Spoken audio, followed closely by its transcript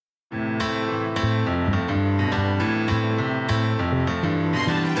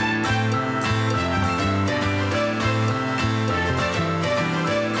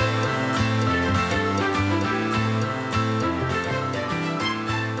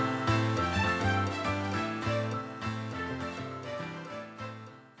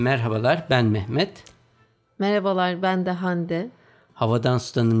Merhabalar, ben Mehmet. Merhabalar, ben de Hande. Havadan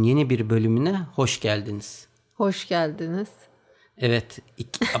Sudan'ın yeni bir bölümüne hoş geldiniz. Hoş geldiniz. Evet,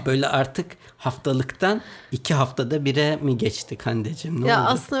 böyle artık haftalıktan 2 haftada 1'e mi geçtik Hande'cim? Ne oldu?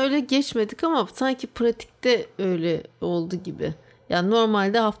 Aslında öyle geçmedik ama sanki pratikte öyle oldu gibi.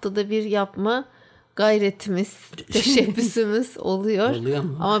 Normalde haftada bir yapma gayretimiz, teşebbüsümüz oluyor. Oluyor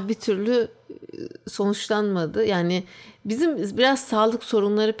mu? Ama bir türlü sonuçlanmadı. Yani bizim biraz sağlık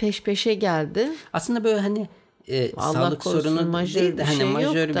sorunları peş peşe geldi. Aslında böyle sağlık sorunu değil de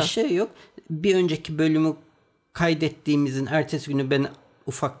majör bir şey yok. Bir önceki bölümü kaydettiğimizin ertesi günü ben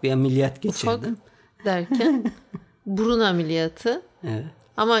ufak bir ameliyat geçirdim. Ufak derken burun ameliyatı. Evet.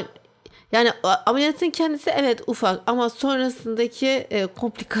 Ama ameliyatın kendisi evet ufak ama sonrasındaki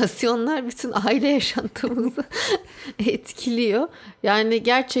komplikasyonlar bütün aile yaşantımızı etkiliyor. Yani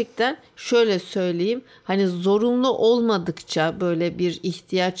gerçekten şöyle söyleyeyim, hani zorunlu olmadıkça, böyle bir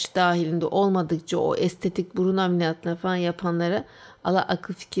ihtiyaç dahilinde olmadıkça o estetik burun ameliyatları falan yapanlara Allah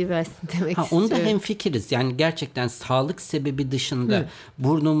akıl fikir versin demek istiyorum. Onu da hemfikiriz. Yani gerçekten sağlık sebebi dışında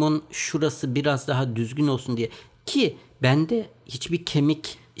burnumun şurası biraz daha düzgün olsun diye, ki bende hiçbir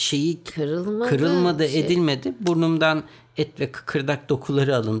kemik kırılmadı, edilmedi. Burnumdan et ve kıkırdak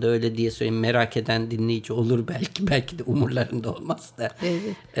dokuları alındı, öyle diye söyleyeyim. Merak eden dinleyici olur belki de umurlarında olmaz da.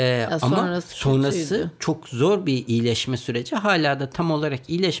 Evet. Ama sonrası çok zor bir iyileşme süreci. Hala da tam olarak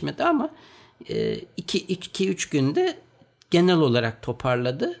iyileşmedi ama 2-3 günde genel olarak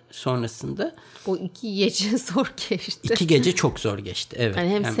toparladı sonrasında. O 2 gece zor geçti. 2 gece çok zor geçti. Evet.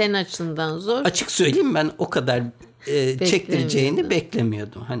 Hem senin açından zor. Açık söyleyeyim, ben o kadar çektireceğini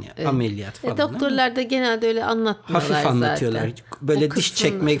beklemiyordum. Ameliyat falan. Doktorlar da genelde öyle anlatmıyorlar zaten. Hafif anlatıyorlar. Böyle o diş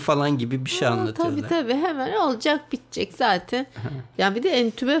çekmek falan gibi bir şey anlatıyorlar. Tabii hemen olacak, bitecek zaten. Bir de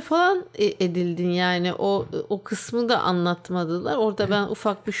entübe falan edildin, yani o kısmı da anlatmadılar. Orada ben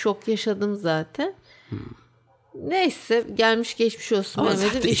ufak bir şok yaşadım zaten. Neyse, gelmiş geçmiş olsun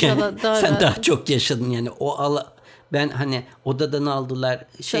Mehmet'im. İnşallah sen daha çok yaşadın yani. Ben odadan aldılar,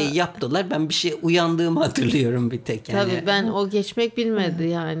 yaptılar. Ben bir şey uyandığımı hatırlıyorum bir tek. Tabii ben o geçmek bilmedi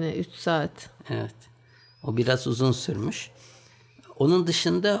yani 3 saat. Evet. O biraz uzun sürmüş. Onun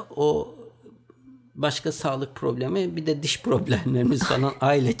dışında o başka sağlık problemi, bir de diş problemlerimiz falan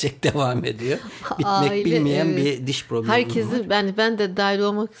ailecek devam ediyor. Bitmek bilmeyen bir diş problemi herkesin, var. Ben de dahil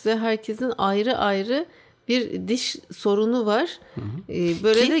olmak üzere herkesin ayrı ayrı bir diş sorunu var.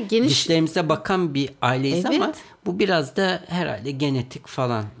 Böyle ki de geniş dişlerimize bakan bir aileyiz ama bu biraz da herhalde genetik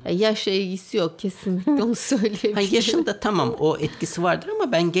falan. Yaşla ilgisi yok kesinlikle, onu söyleyebilirim. Yaşında tamam o etkisi vardır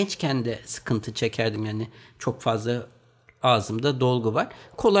ama ben gençken de sıkıntı çekerdim, yani çok fazla ağzımda dolgu var.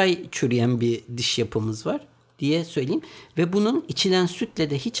 Kolay çürüyen bir diş yapımız var diye söyleyeyim ve bunun içilen sütle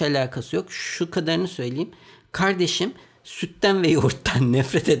de hiç alakası yok. Şu kadarını söyleyeyim. Kardeşim sütten ve yoğurttan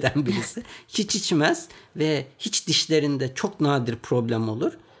nefret eden birisi. Hiç içmez ve hiç dişlerinde çok nadir problem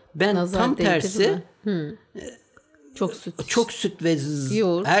olur. Ben nazar tam tersi çok süt ve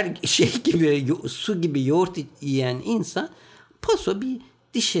yoğurt, her şey gibi su gibi yoğurt yiyen insan paso bir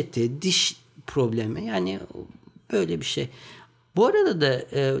diş eti, diş problemi, yani böyle bir şey. Bu arada da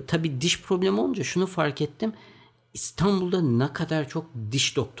tabii diş problemi olunca şunu fark ettim. İstanbul'da ne kadar çok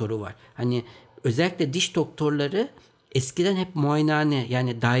diş doktoru var. Özellikle diş doktorları eskiden hep muayenehane,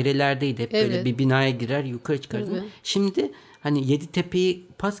 yani dairelerdeydi. Hep böyle bir binaya girer, yukarı çıkardı. Evet. Şimdi Yeditepe'yi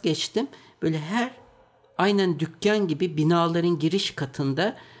pas geçtim. Böyle aynen dükkan gibi binaların giriş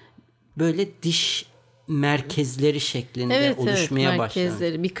katında böyle diş merkezleri şeklinde oluşmaya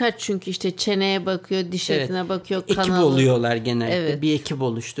başladı. Birkaç, çünkü çeneye bakıyor, diş etine bakıyor, kanalı. Ekip oluyorlar genelde. Evet. Bir ekip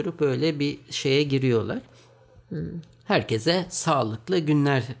oluşturup böyle bir şeye giriyorlar. Herkese sağlıklı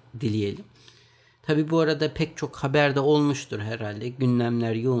günler dileyelim. Tabii bu arada pek çok haberde olmuştur herhalde.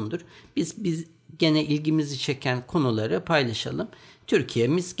 Gündemler yoğundur. Biz gene ilgimizi çeken konuları paylaşalım.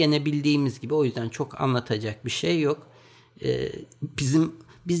 Türkiye'miz gene bildiğimiz gibi, o yüzden çok anlatacak bir şey yok.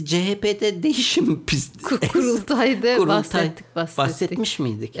 Biz CHP'de değişim kurultayda bahsetmiş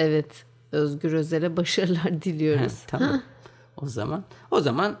miydik? Evet. Özgür Özel'e başarılar diliyoruz. Tamam. O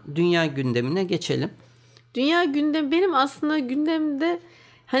zaman dünya gündemine geçelim. Dünya gündemi, benim aslında gündemde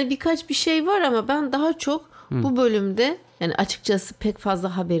birkaç bir şey var ama ben daha çok bu bölümde, yani açıkçası pek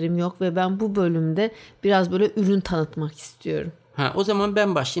fazla haberim yok ve ben bu bölümde biraz böyle ürün tanıtmak istiyorum. O zaman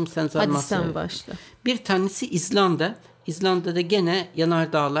ben başlayayım, sen zaten. Hadi sen başla. Bir tanesi İzlanda. İzlanda'da gene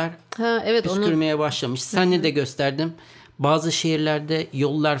yanardağlar püskürmeye başlamış. Senle de gösterdim. Bazı şehirlerde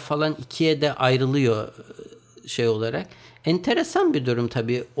yollar falan 2'ye de ayrılıyor olarak. Enteresan bir durum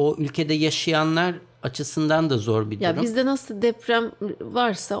tabii. O ülkede yaşayanlar açısından da zor bir durum. Ya bizde nasıl deprem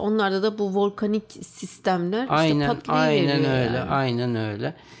varsa onlarda da bu volkanik sistemler aynen, işte patlayıveriyor. Aynen öyle. Yani. Aynen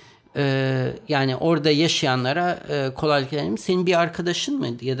öyle. Yani orada yaşayanlara kolaylık dilerim. Senin bir arkadaşın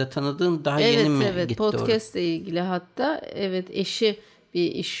mıydı ya da tanıdığın daha yeni mi gitti oraya? Podcast ile ilgili hatta eşi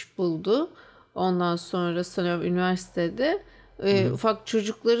bir iş buldu. Ondan sonra sanıyorum üniversitede ufak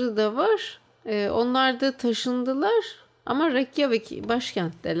çocukları da var. Onlar da taşındılar ama Reykjavik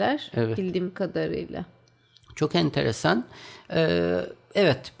başkentteler bildiğim kadarıyla. Çok enteresan.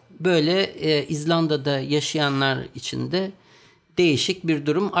 Evet, böyle İzlanda'da yaşayanlar için de değişik bir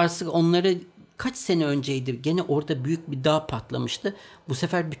durum. Artık onları kaç sene önceydi? Gene orada büyük bir dağ patlamıştı. Bu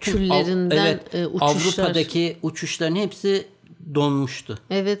sefer bütün küllerinden uçuşlar. Avrupa'daki uçuşların hepsi donmuştu.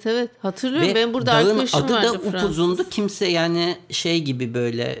 Evet hatırlıyorum. Ve ben burada dağın arkadaşım adı vardı da upuzundu. Kimse yani şey gibi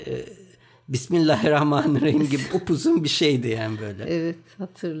böyle Bismillahirrahmanirrahim gibi upuzun bir şeydi yani böyle. Evet,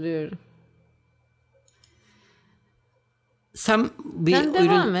 hatırlıyorum. Sen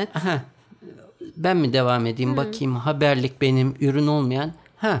devam et. Ben mi devam edeyim? Bakayım, haberlik benim ürün olmayan.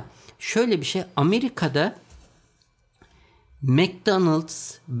 Şöyle bir şey. Amerika'da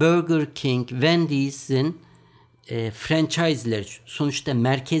McDonald's, Burger King, Wendy's'in franchise'leri, sonuçta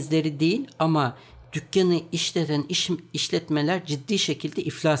merkezleri değil ama dükkanı işleten işletmeler ciddi şekilde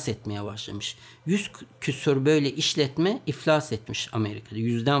iflas etmeye başlamış. 100 küsur böyle işletme iflas etmiş Amerika'da.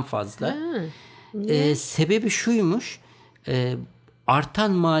 100'den fazla. Sebebi şuymuş.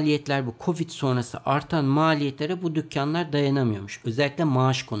 Artan maliyetler, bu Covid sonrası artan maliyetlere bu dükkanlar dayanamıyormuş. Özellikle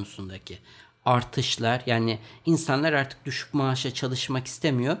maaş konusundaki artışlar, yani insanlar artık düşük maaşa çalışmak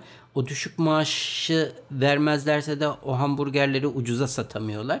istemiyor. O düşük maaşı vermezlerse de o hamburgerleri ucuza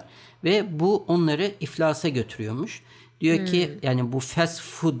satamıyorlar ve bu onları iflasa götürüyormuş. Diyor ki yani bu fast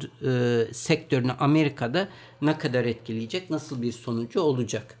food sektörünü Amerika'da ne kadar etkileyecek, nasıl bir sonucu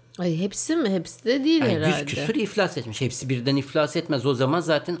olacak? Ay hepsi mi? Hepsi de değil herhalde. 100 küsur iflas etmiş. Hepsi birden iflas etmez. O zaman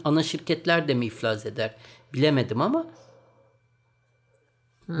zaten ana şirketler de mi iflas eder? Bilemedim ama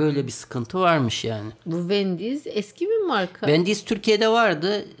böyle bir sıkıntı varmış yani. Bu Wendy's eski bir marka. Wendy's Türkiye'de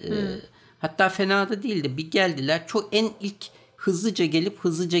vardı. Hatta fena da değildi. Bir geldiler. Çok ilk hızlıca gelip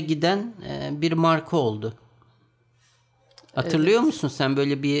hızlıca giden bir marka oldu. Hatırlıyor musun sen,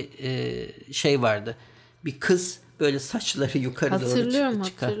 böyle bir şey vardı. Bir kız böyle saçları yukarı doğru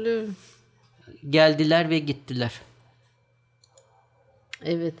çıkar. Hatırlıyorum. Geldiler ve gittiler.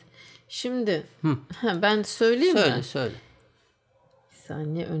 Evet. Şimdi ben söyleyeyim mi? Söyle. Bir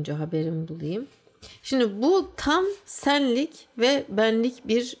saniye, önce haberimi bulayım. Şimdi bu tam senlik ve benlik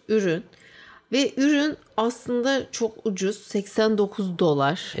bir ürün. Ve ürün aslında çok ucuz.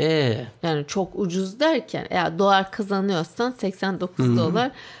 $89. Yani çok ucuz derken eğer dolar kazanıyorsan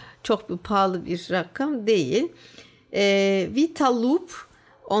 $89 çok bir pahalı bir rakam değil. Vita Loop,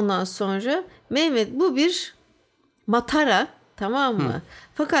 ondan sonra Mehmet, bu bir matara, tamam mı?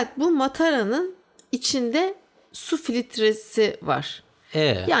 Fakat bu mataranın içinde su filtresi var.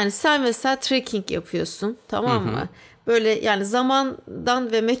 Yani sen mesela trekking yapıyorsun, tamam mı? Böyle yani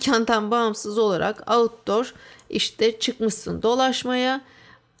zamandan ve mekandan bağımsız olarak outdoor işte çıkmışsın dolaşmaya.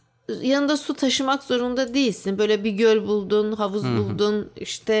 Yanında su taşımak zorunda değilsin. Böyle bir göl buldun, havuz buldun,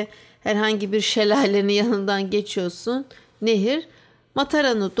 işte herhangi bir şelalenin yanından geçiyorsun. Nehir.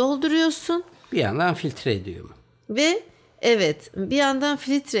 Mataranı dolduruyorsun. Bir yandan filtre ediyor mu? Ve evet, bir yandan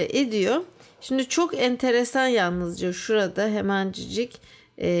filtre ediyor. Şimdi çok enteresan, yalnızca şurada hemencik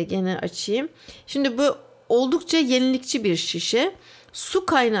gene açayım. Şimdi bu oldukça yenilikçi bir şişe. Su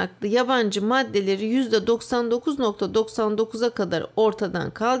kaynaklı yabancı maddeleri %99.99'a kadar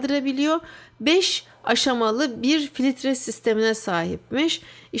ortadan kaldırabiliyor. 5 aşamalı bir filtre sistemine sahipmiş.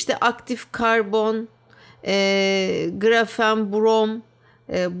 İşte aktif karbon, grafen, brom,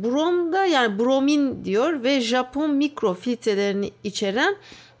 brom da yani bromin diyor ve Japon mikro filtrelerini içeren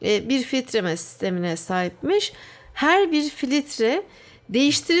bir filtreme sistemine sahipmiş. Her bir filtre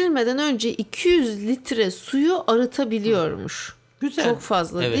değiştirilmeden önce 200 litre suyu arıtabiliyormuş. Güzel. Çok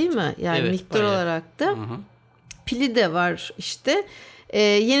fazla değil mi? Yani miktar olarak da. Pili de var işte.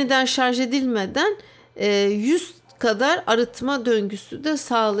 Yeniden şarj edilmeden 100 kadar arıtma döngüsü de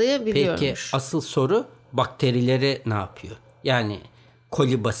sağlayabiliyormuş. Peki asıl soru, bakterileri ne yapıyor? Yani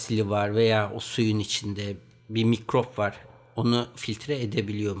kolibasili var veya o suyun içinde bir mikrop var. Onu filtre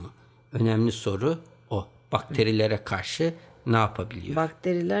edebiliyor mu? Önemli soru o. Bakterilere karşı ne yapabiliyor?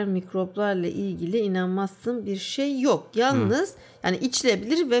 Bakteriler, mikroplarla ilgili inanmazsın bir şey yok. Yalnız yani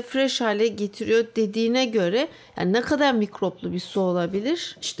içilebilir ve fresh hale getiriyor dediğine göre yani ne kadar mikroplu bir su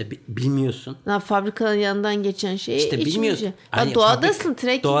olabilir? İşte bilmiyorsun. Fabrikanın yanından geçen şeyi İşte bilmiyorsun. Hani doğadasın,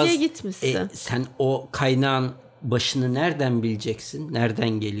 trekking'e gitmişsin. Sen o kaynağın başını nereden bileceksin? Nereden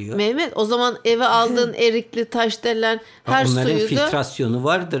geliyor? Mehmet, o zaman eve aldığın erikli taşdelen her onların suyu da... filtrasyonu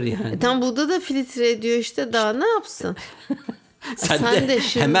vardır yani. Tam burada da filtre ediyor işte, daha ne yapsın? Sen de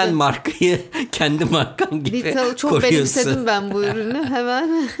şimdi hemen markayı kendi markan gibi çok koruyorsun. benimsedim ben bu ürünü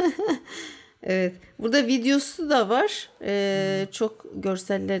hemen. Evet. Burada videosu da var. Çok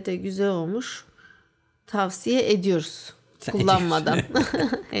görselleri de güzel olmuş. Tavsiye ediyoruz. Sen kullanmadan.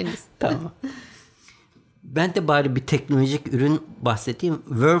 Henüz. Tamam. Ben de bari bir teknolojik ürün bahsedeyim.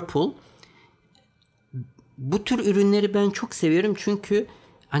 Whirlpool. Bu tür ürünleri ben çok seviyorum çünkü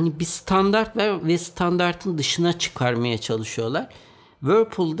hani bir standart var ve standartın dışına çıkarmaya çalışıyorlar.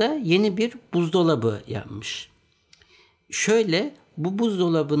 Whirlpool'da yeni bir buzdolabı yapmış. Şöyle, bu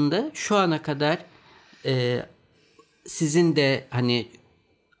buzdolabında şu ana kadar sizin de hani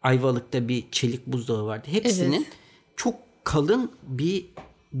Ayvalık'ta bir çelik buzdolabı vardı. Hepsinin çok kalın bir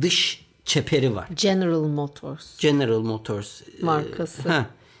dış çeperi var. General Motors markası.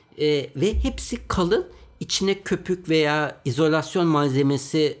 Ve hepsi kalın, içine köpük veya izolasyon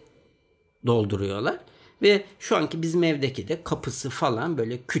malzemesi dolduruyorlar. Ve şu anki bizim evdeki de kapısı falan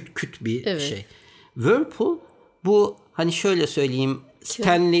böyle küt küt bir şey. Whirlpool, bu hani şöyle söyleyeyim,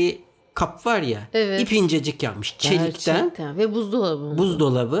 Stanley kap var ya, ip incecik yapmış çelikten. Ve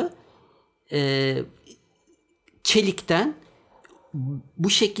buzdolabı çelikten. Bu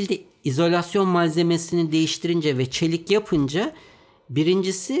şekilde izolasyon malzemesini değiştirince ve çelik yapınca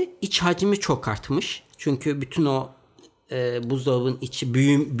birincisi iç hacmi çok artmış. Çünkü bütün o buzdolabının içi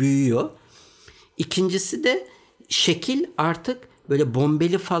büyüyor. İkincisi de şekil artık böyle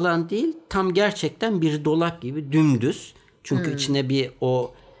bombeli falan değil. Tam gerçekten bir dolap gibi dümdüz. Çünkü içine bir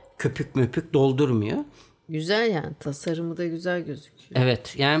o köpük möpük doldurmuyor. Güzel yani. Tasarımı da güzel gözüküyor.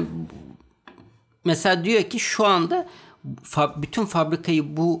 Evet. Yani mesela diyor ki şu anda bütün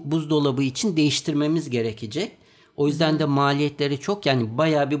fabrikayı bu buzdolabı için değiştirmemiz gerekecek. O yüzden de maliyetleri çok, yani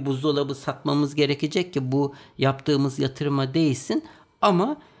bayağı bir buzdolabı satmamız gerekecek ki bu yaptığımız yatırıma değsin.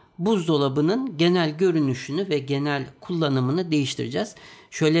 Ama buzdolabının genel görünüşünü ve genel kullanımını değiştireceğiz.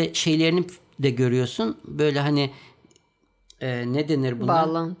 Şöyle şeylerini de görüyorsun. Böyle hani ne denir buna?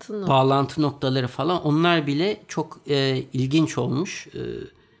 Bağlantı noktaları falan. Onlar bile çok ilginç olmuş.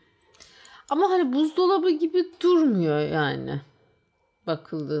 Ama hani buzdolabı gibi durmuyor yani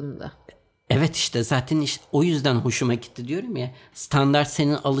bakıldığında. Evet, işte zaten o yüzden hoşuma gitti diyorum ya. Standart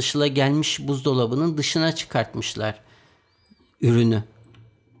senin alışılagelmiş buzdolabının dışına çıkartmışlar ürünü.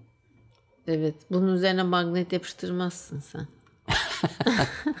 Evet, bunun üzerine magnet yapıştırmazsın sen.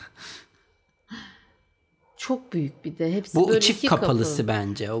 Çok büyük bir de. Hepsi bu böyle çift kapılısı kapılı.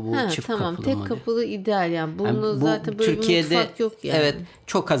 Bence. O bu çift tamam, kapılı tek model. kapılı ideal yani. Bunun yani zaten böyle Türkiye'de, bir mutfak yok yani. Evet,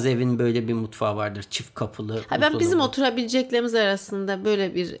 çok az evin böyle bir mutfağı vardır. Çift kapılı. Ben bizim oturabileceklerimiz arasında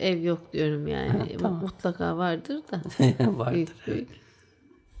böyle bir ev yok diyorum yani. Tamam. Mutlaka vardır da. Vardır. Büyük.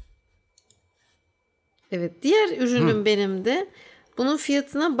 Evet, diğer ürünüm benim de. Bunun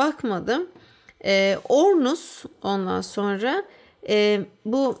fiyatına bakmadım. Ornus, ondan sonra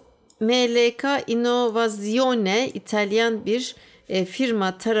bu MLK Innovazione, İtalyan bir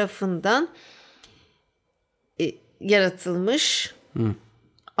firma tarafından yaratılmış.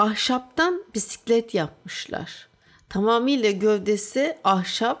 Ahşaptan bisiklet yapmışlar. Tamamıyla gövdesi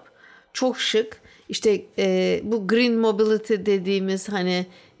ahşap, çok şık. İşte bu green mobility dediğimiz hani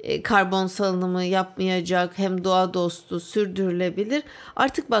karbon salınımı yapmayacak, hem doğa dostu, sürdürülebilir.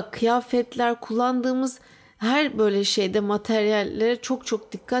 Artık bak, kıyafetler, kullandığımız her böyle şeyde materyallere çok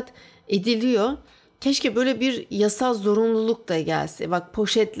çok dikkat ediliyor. Keşke böyle bir yasal zorunluluk da gelse. Bak,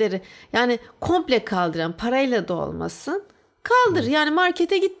 poşetleri yani komple kaldıran, parayla da olmasın. Kaldır. Yani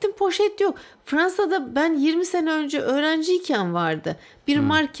markete gittim, poşet yok. Fransa'da ben 20 sene önce öğrenciyken vardı. Bir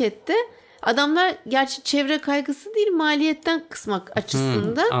markette adamlar, gerçi çevre kaygısı değil, maliyetten kısmak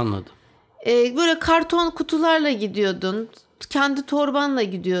açısından. Anladım. Böyle karton kutularla gidiyordun. Kendi torbanla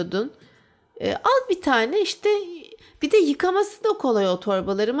gidiyordun. Al bir tane işte, bir de yıkaması da kolay o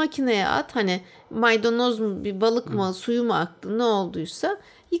torbaları. Makineye at, hani maydanoz mu, bir balık mı, suyu mu aktı, ne olduysa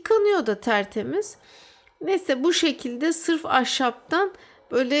yıkanıyor da tertemiz. Neyse, bu şekilde sırf ahşaptan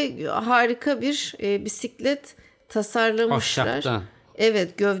böyle harika bir bisiklet tasarlamışlar. Ahşaptan.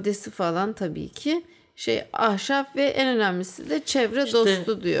 Evet, gövdesi falan tabii ki ahşap ve en önemlisi de çevre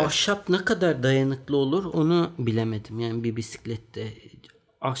dostu diyor. Ahşap ne kadar dayanıklı olur onu bilemedim. Yani bir bisiklette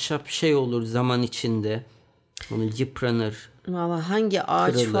ahşap olur zaman içinde, onu yıpranır. Valla hangi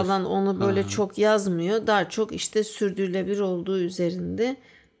ağaç kırılır falan onu böyle çok yazmıyor. Daha çok işte sürdürülebilir olduğu üzerinde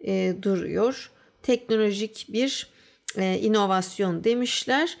duruyor. Teknolojik bir inovasyon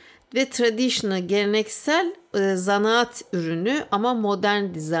demişler ve traditional, geleneksel zanaat ürünü ama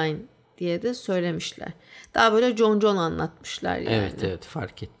modern design diye de söylemişler. Daha böyle concon anlatmışlar yani. Evet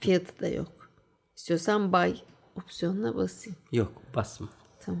fark ettim. Fiyatı da yok. İstiyorsan buy opsiyonuna basayım. Yok basma.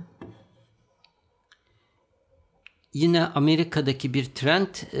 Tamam. Yine Amerika'daki bir trend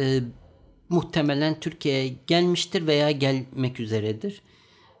muhtemelen Türkiye'ye gelmiştir veya gelmek üzeredir.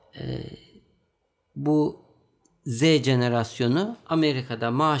 Bu Z jenerasyonu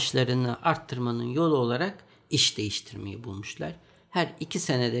Amerika'da maaşlarını arttırmanın yolu olarak iş değiştirmeyi bulmuşlar. Her 2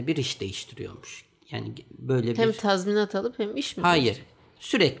 senede bir iş değiştiriyormuş. Yani böyle hem tazminat alıp hem iş mi? Hayır.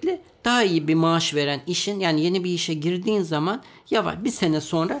 Sürekli daha iyi bir maaş veren işin, yani yeni bir işe girdiğin zaman yavaş bir sene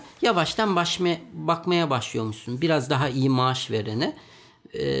sonra yavaştan bakmaya başlıyormuşsun. Biraz daha iyi maaş verene.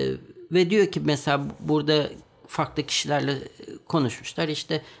 Ve diyor ki mesela burada farklı kişilerle konuşmuşlar.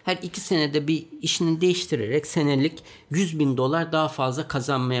 İşte her 2 senede bir işini değiştirerek senelik $100,000 daha fazla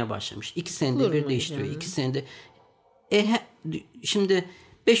kazanmaya başlamış. 2 senede bir değiştiriyor. Yani. 2 senede. Şimdi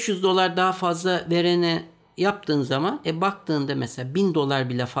 $500 daha fazla verene yaptığın zaman baktığında mesela $1,000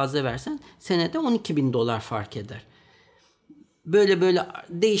 bile fazla versen senede $12,000 fark eder. Böyle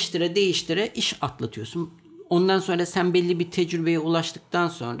değiştire iş atlatıyorsun. Ondan sonra sen belli bir tecrübeye ulaştıktan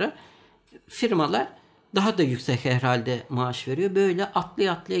sonra firmalar daha da yüksek herhalde maaş veriyor. Böyle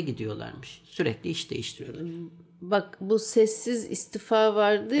atlaya gidiyorlarmış. Sürekli iş değiştiriyorlar. Bak bu sessiz istifa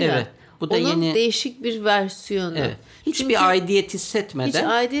vardı ya. Evet. Bu da onun yeni değişik bir versiyonu. Evet. Hiçbir aidiyet hissetmeden. Hiç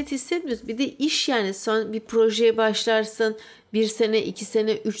aidiyet hissetmiyorsun. Bir de iş, yani sen bir projeye başlarsın. 1 sene, 2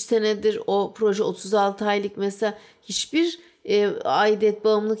 sene, 3 senedir o proje 36 aylık mesela, hiçbir aidiyet,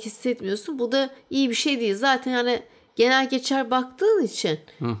 bağımlılık hissetmiyorsun. Bu da iyi bir şey değil. Zaten yani genel geçer baktığın için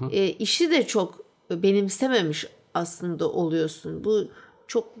işi de çok benimsememiş aslında oluyorsun. Bu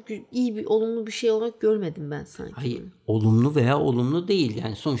çok iyi bir, olumlu bir şey olarak görmedim ben sanki. Hayır, olumlu veya olumlu değil.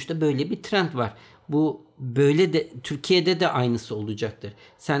 Yani sonuçta böyle bir trend var. Bu böyle de Türkiye'de de aynısı olacaktır.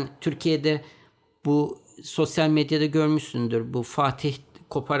 Sen Türkiye'de bu sosyal medyada görmüşsündür. Bu Fatih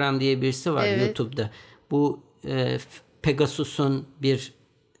Koparan diye birisi var YouTube'da. Bu Pegasus'un bir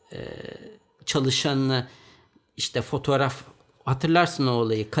çalışanını işte fotoğraf, hatırlarsın o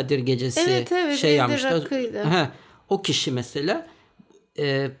olayı. Kadir Gecesi yapmıştı. O kişi mesela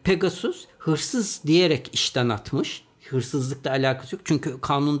Pegasus hırsız diyerek işten atmış. Hırsızlıkla alakası yok. Çünkü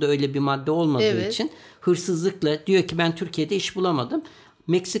kanunda öyle bir madde olmadığı için hırsızlıkla diyor ki ben Türkiye'de iş bulamadım.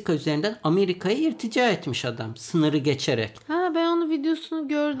 Meksika üzerinden Amerika'ya irtica etmiş adam sınırı geçerek. Ben onun videosunu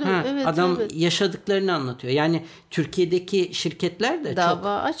gördüm. Adam yaşadıklarını anlatıyor. Yani Türkiye'deki şirketler de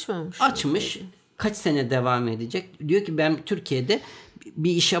dava açmış. Kaç sene devam edecek? Diyor ki ben Türkiye'de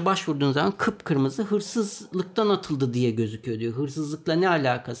bir işe başvurduğun zaman kıpkırmızı hırsızlıktan atıldı diye gözüküyor diyor. Hırsızlıkla ne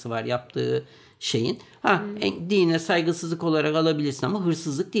alakası var yaptığı şeyin? Dine saygısızlık olarak alabilirsin ama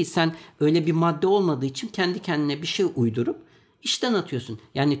hırsızlık değil. Sen öyle bir madde olmadığı için kendi kendine bir şey uydurup işten atıyorsun.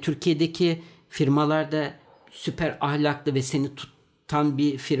 Yani Türkiye'deki firmalarda süper ahlaklı ve seni tutan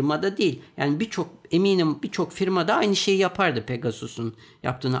bir firmada değil. Yani eminim birçok firmada aynı şeyi yapardı Pegasus'un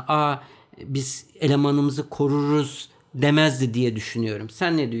yaptığını. Biz elemanımızı koruruz demezdi diye düşünüyorum.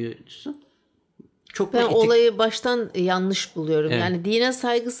 Sen ne diyorsun? Ben olayı baştan yanlış buluyorum. Evet. Yani dine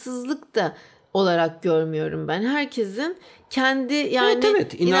saygısızlık da olarak görmüyorum ben. Herkesin kendi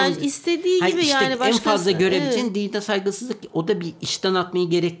inanç istediği gibi işte yani en fazla görebileceğin dine saygısızlık, o da bir işten atmayı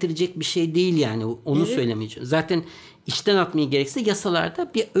gerektirecek bir şey değil yani. Onu söylemeyeceğim. Zaten işten atmayı gerekse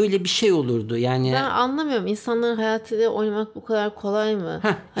yasalarda öyle bir şey olurdu. Yani ben anlamıyorum. İnsanların hayatıyla oynamak bu kadar kolay mı?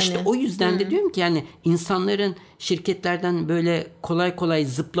 İşte o yüzden de diyorum ki yani insanların şirketlerden böyle kolay kolay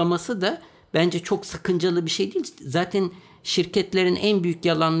zıplaması da bence çok sakıncalı bir şey değil. Zaten şirketlerin en büyük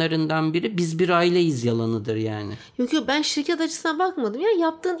yalanlarından biri biz bir aileyiz yalanıdır yani. Yok ben şirket açısından bakmadım. Yani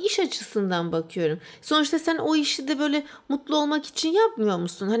yaptığın iş açısından bakıyorum. Sonuçta sen o işi de böyle mutlu olmak için yapmıyor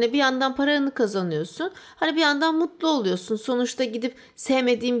musun? Hani bir yandan paranı kazanıyorsun. Hani bir yandan mutlu oluyorsun. Sonuçta gidip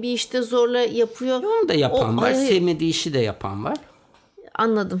sevmediğin bir işte zorla yapıyor. Onu da yapan var. Sevmediği işi de yapan var.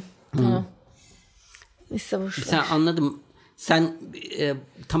 Anladım. Tamam. Neyse boşver. Sen anladım. Sen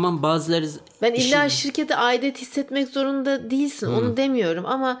tamam bazıları... Ben illa şirkete aidiyet hissetmek zorunda değilsin. Onu demiyorum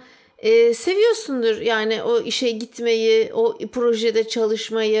ama seviyorsundur yani o işe gitmeyi, o projede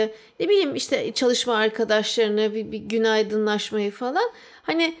çalışmayı, ne bileyim işte çalışma arkadaşlarını, bir günaydınlaşmayı falan.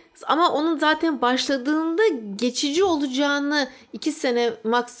 Hani ama onun zaten başladığında geçici olacağını, 2 sene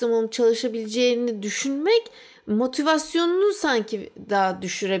maksimum çalışabileceğini düşünmek motivasyonunu sanki daha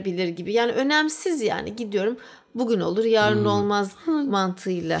düşürebilir gibi. Yani önemsiz, yani gidiyorum bugün olur yarın olmaz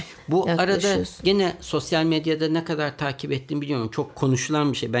mantığıyla bu arada gene sosyal medyada ne kadar takip ettiğimi bilmiyorum. Çok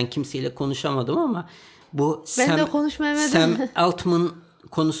konuşulan bir şey. Ben kimseyle konuşamadım ama bu ben de konuşmayamadım. Sam Altman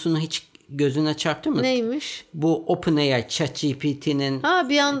konusunu hiç gözüne çarptı mı? Neymiş? Bu OpenAI ChatGPT'nin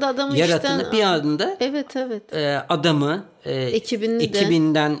bir anda adamı yaratını işten... bir anda evet. Adamı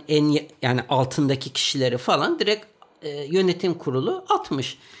ekibinden yani altındaki kişileri falan direkt yönetim kurulu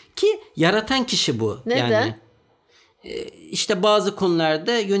atmış. Ki yaratan kişi bu. Neden? Yani işte bazı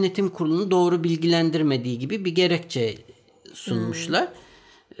konularda yönetim kurulunu doğru bilgilendirmediği gibi bir gerekçe sunmuşlar.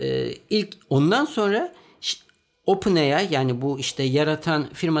 İlk ondan sonra OpenAI, yani bu işte yaratan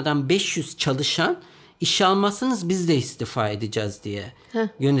firmadan 500 çalışan işe almazsanız biz de istifa edeceğiz diye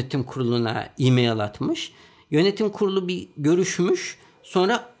yönetim kuruluna e-mail atmış. Yönetim kurulu bir görüşmüş,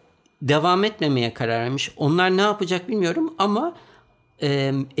 sonra devam etmemeye karar vermiş. Onlar ne yapacak bilmiyorum ama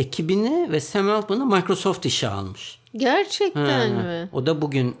ekibini ve Sam Altman'ı Microsoft işe almış. Gerçekten mi? O da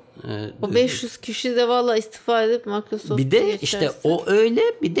bugün o 500 kişi de valla istifa edip Microsoft'a bir de geçerse. işte o öyle,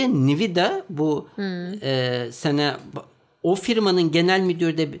 bir de Nvidia bu sene o firmanın genel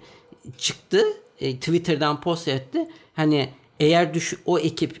müdürü de çıktı, Twitter'dan post etti. Hani eğer o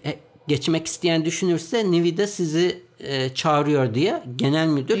ekip geçmek isteyen düşünürse Nvidia sizi çağırıyor diye genel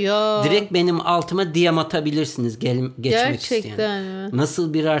müdür. Direkt benim altıma DM atabilirsiniz geçmek Gerçekten isteyen. Mi?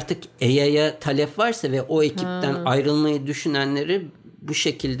 Nasıl bir artık AI'ya talep varsa ve o ekipten ayrılmayı düşünenleri bu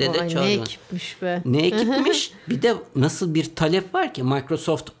şekilde de çağırıyor. Ne ekipmiş be. Ne ekipmiş? Bir de nasıl bir talep var ki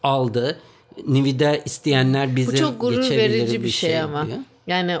Microsoft aldı. Nvidia isteyenler bize geçebilir. Bu çok gurur verici bir şey ama. Diyor.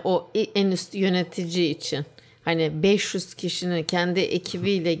 Yani o en üst yönetici için. Hani 500 kişinin kendi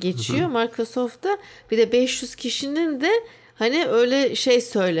ekibiyle geçiyor Microsoft'ta. Bir de 500 kişinin de hani öyle şey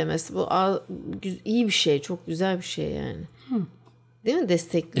söylemesi. Bu iyi bir şey. Çok güzel bir şey yani. Değil mi?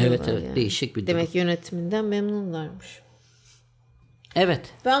 Destekliyorlar evet, yani. Değişik bir durum. Demek yönetiminden memnunlarmış. Evet.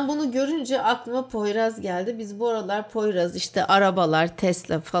 Ben bunu görünce aklıma Poyraz geldi. Biz bu aralar Poyraz, işte arabalar,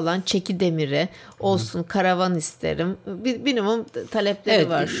 Tesla falan, çekidemire olsun, karavan isterim. Minimum talepleri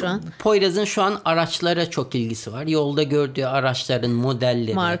var şu an. Poyraz'ın şu an araçlara çok ilgisi var. Yolda gördüğü araçların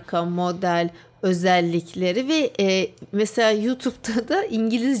modelleri. Marka, model, özellikleri ve mesela YouTube'da da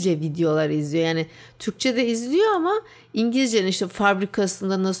İngilizce videolar izliyor. Yani Türkçe de izliyor ama İngilizce'nin işte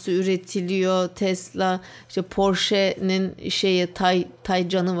fabrikasında nasıl üretiliyor, Tesla, işte Porsche'nin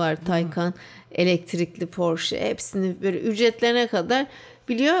Taycan'ı var, Taycan elektrikli Porsche, hepsini böyle ücretlerine kadar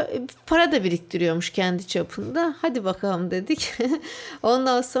biliyor. Para da biriktiriyormuş kendi çapında. Hadi bakalım dedik.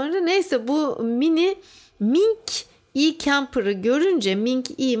 Ondan sonra neyse, bu Mink e-Camper'ı görünce, Mink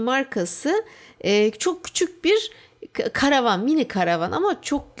E markası çok küçük bir karavan, mini karavan ama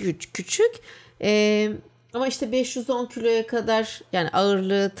çok küçük. Ama işte 510 kiloya kadar yani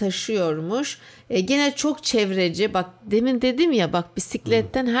ağırlığı taşıyormuş. Gene çok çevreci. Bak demin dedim ya, bak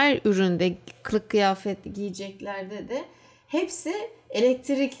bisikletten her üründe, kılık kıyafet giyeceklerde de hepsi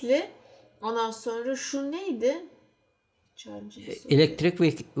elektrikli. Ondan sonra şu neydi?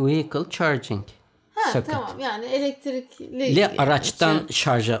 Electric Vehicle Charging. Tamam, yani elektrikli araçtan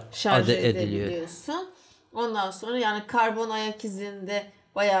şarj ediliyor. Ondan sonra yani karbon ayak izini de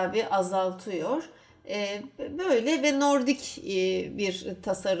bayağı bir azaltıyor. Böyle ve Nordik bir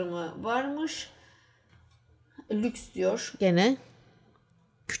tasarımı varmış. Lüks diyor gene.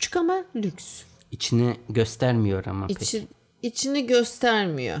 Küçük ama lüks. İçini göstermiyor ama İçini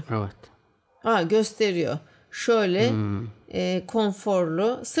göstermiyor. Evet. Gösteriyor. Şöyle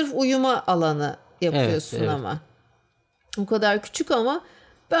konforlu. Sırf uyuma alanı yapıyorsun ama. O kadar küçük ama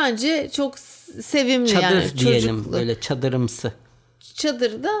bence çok sevimli. Çadır yani diyelim, çocuklu. böyle çadırımsı.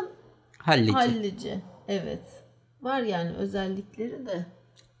 Çadırdan hallici. Evet. Var yani özellikleri de.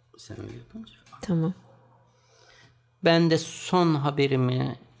 Sen öyle yapınca. Tamam. Ben de son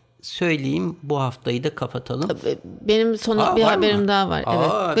haberimi söyleyeyim. Bu haftayı da kapatalım. Benim bir haberim daha var.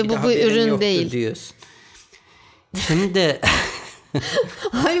 Evet. Ve bu ürün değil. Diyorsun. Şimdi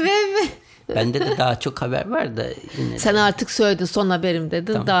Ay ve bende de daha çok haber var da yine. Sen artık söyledin, son haberim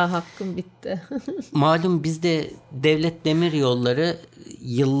dedin. Tamam. Daha hakkım bitti. Malum bizde devlet demiryolları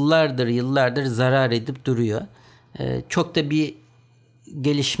yıllardır zarar edip duruyor. Çok da bir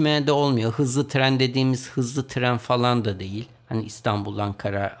gelişme de olmuyor. Hızlı tren dediğimiz hızlı tren falan da değil. Hani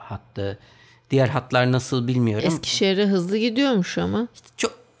İstanbul-Ankara hattı. Diğer hatlar nasıl bilmiyorum. Eskişehir'e hızlı gidiyormuş ama. İşte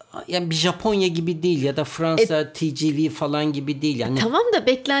çok, yani bir Japonya gibi değil ya da Fransa TGV falan gibi değil. Yani tamam da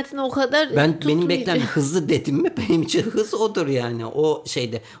beklentin o kadar benim beklentim hızlı dedim mi, benim için hız odur yani. O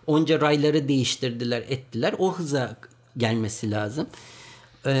şeyde onca rayları değiştirdiler, ettiler. O hıza gelmesi lazım.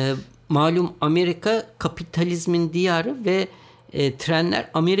 Malum Amerika kapitalizmin diyarı ve trenler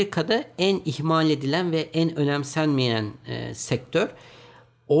Amerika'da en ihmal edilen ve en önemsenmeyen sektör.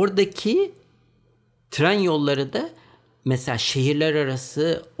 Oradaki tren yolları da mesela şehirler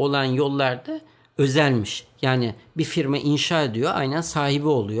arası olan yollarda özelmiş. Yani bir firma inşa ediyor, aynen sahibi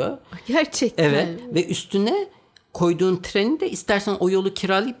oluyor. Gerçekten. Evet ve üstüne koyduğun treni de istersen o yolu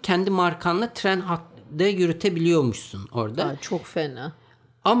kiralayıp kendi markanla tren hattında yürütebiliyormuşsun orada. Aa, çok fena.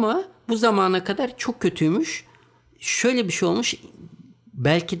 Ama bu zamana kadar çok kötüymüş. Şöyle bir şey olmuş.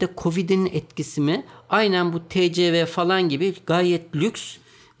 Belki de Covid'in etkisi mi? Aynen bu TCV falan gibi gayet lüks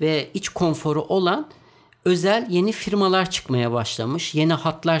ve iç konforu olan özel yeni firmalar çıkmaya başlamış. Yeni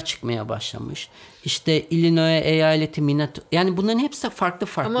hatlar çıkmaya başlamış. İşte Illinois eyaleti Minnesota. Yani bunların hepsi farklı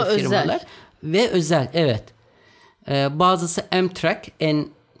ama firmalar. özel. Ve özel, evet. Bazısı Amtrak, en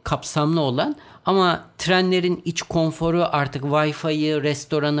kapsamlı olan, ama trenlerin iç konforu, artık Wi-Fi'yi,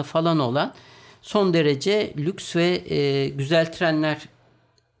 restoranı falan olan son derece lüks ve güzel trenler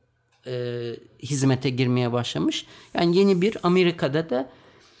hizmete girmeye başlamış. Yani yeni bir Amerika'da da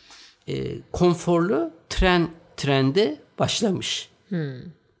konforlu trendi başlamış.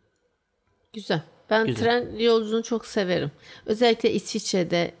 Güzel. Ben Güzel. tren yolculuğunu çok severim. Özellikle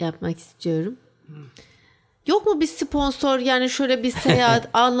İsviçre'de yapmak istiyorum. Yok mu bir sponsor, yani şöyle bir seyahat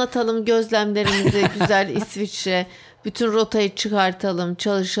anlatalım gözlemlerimizi, güzel İsviçre, bütün rotayı çıkartalım,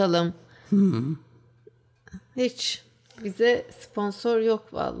 çalışalım. Hiç bize sponsor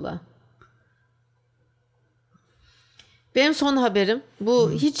yok valla. Benim son haberim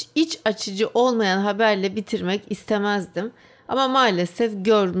bu, hiç iç açıcı olmayan haberle bitirmek istemezdim. Ama maalesef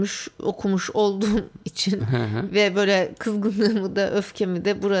görmüş, okumuş olduğum için ve böyle kızgınlığımı da öfkemi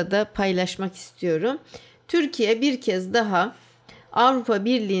de burada paylaşmak istiyorum. Türkiye bir kez daha Avrupa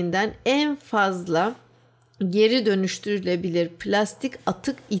Birliği'nden en fazla geri dönüştürülebilir plastik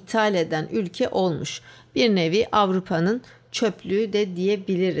atık ithal eden ülke olmuş. Bir nevi Avrupa'nın çöplüğü de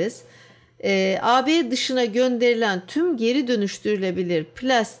diyebiliriz. AB dışına gönderilen tüm geri dönüştürülebilir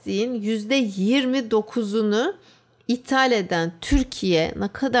plastiğin %29'unu ithal eden Türkiye, ne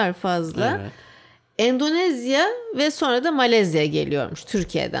kadar fazla. Evet. Endonezya ve sonra da Malezya geliyormuş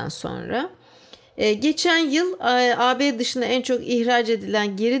Türkiye'den sonra. Geçen yıl AB dışında en çok ihraç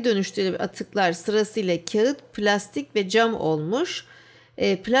edilen geri dönüştürülebilir atıklar sırasıyla kağıt, plastik ve cam olmuş.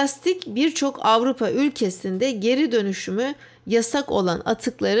 Plastik birçok Avrupa ülkesinde geri dönüşümü yasak olan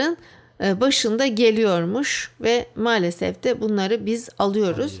atıkların başında geliyormuş ve maalesef de bunları biz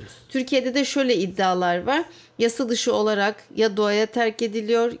alıyoruz. Türkiye'de de şöyle iddialar var. Yasa dışı olarak ya doğaya terk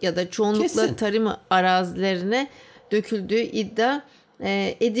ediliyor ya da çoğunlukla tarım arazilerine döküldüğü iddia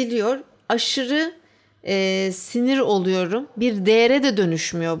ediliyor. Aşırı sinir oluyorum. Bir değere de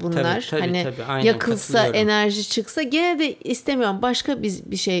dönüşmüyor bunlar. Tabii. Aynen, yakılsa, enerji çıksa gene de istemiyorum. Başka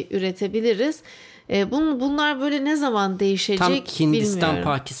bir şey üretebiliriz. Bunlar böyle ne zaman değişecek bilmiyorum. Tam Hindistan,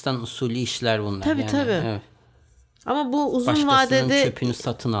 Pakistan usulü işler bunlar. Tabii. Evet. Ama bu uzun başkasının vadede çöpünü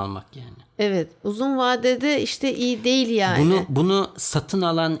satın almak yani. Evet, uzun vadede işte iyi değil yani. Bunu satın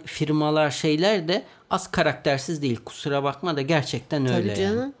alan firmalar, şeyler de az karaktersiz değil. Kusura bakma da gerçekten öyle. Tabii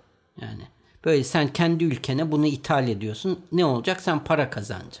canım. Yani böyle sen kendi ülkene bunu ithal ediyorsun. Ne olacak? Sen para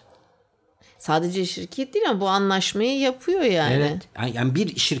kazanacaksın. Sadece şirket değil ama bu anlaşmayı yapıyor yani. Evet. Yani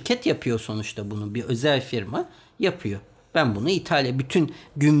bir şirket yapıyor sonuçta bunu. Bir özel firma yapıyor. Ben bunu ithal, bütün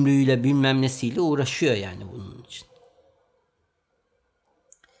gümrüğüyle bilmem nesiyle uğraşıyor yani bunun için.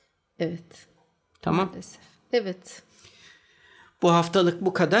 Evet. Tamam. Maalesef. Evet. Bu haftalık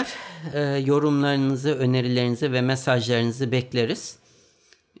bu kadar. Yorumlarınızı, önerilerinizi ve mesajlarınızı bekleriz.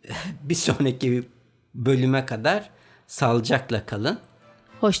 Bir sonraki bölüme kadar sağlıcakla kalın.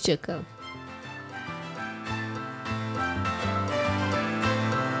 Hoşça kalın.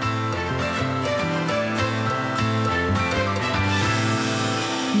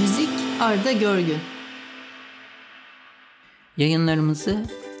 Müzik Arda Görgün. Yayınlarımızı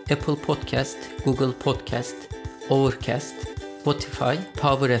Apple Podcast, Google Podcast, Overcast, Spotify,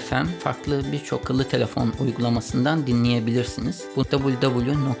 Power FM, farklı birçok akıllı telefon uygulamasından dinleyebilirsiniz. Bu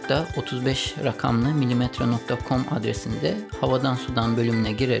www.35rakamlı-mm.com adresinde Havadan Sudan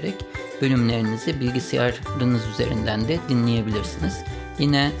bölümüne girerek bölümlerinizi bilgisayarınız üzerinden de dinleyebilirsiniz.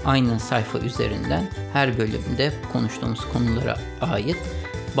 Yine aynı sayfa üzerinden her bölümde konuştuğumuz konulara ait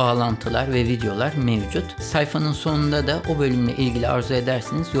bağlantılar ve videolar mevcut. Sayfanın sonunda da o bölümle ilgili arzu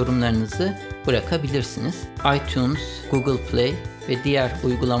ederseniz yorumlarınızı bırakabilirsiniz. iTunes, Google Play ve diğer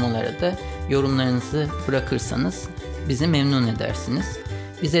uygulamalara da yorumlarınızı bırakırsanız bizi memnun edersiniz.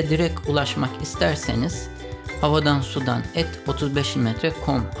 Bize direkt ulaşmak isterseniz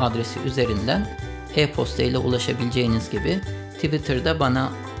havadansudan@35mm.com adresi üzerinden e-posta ile ulaşabileceğiniz gibi Twitter'da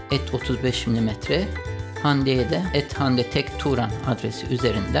bana @35mm, Hande'ye de @handetekturan adresi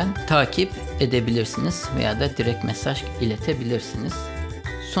üzerinden takip edebilirsiniz veya da direkt mesaj iletebilirsiniz.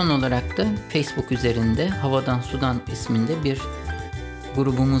 Son olarak da Facebook üzerinde Havadan Sudan isminde bir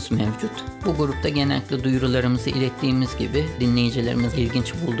grubumuz mevcut. Bu grupta genellikle duyurularımızı ilettiğimiz gibi dinleyicilerimiz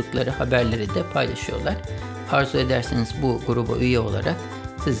ilginç buldukları haberleri de paylaşıyorlar. Arzu ederseniz bu gruba üye olarak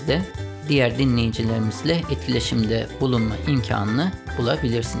siz de diğer dinleyicilerimizle etkileşimde bulunma imkanını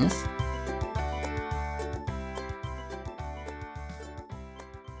bulabilirsiniz.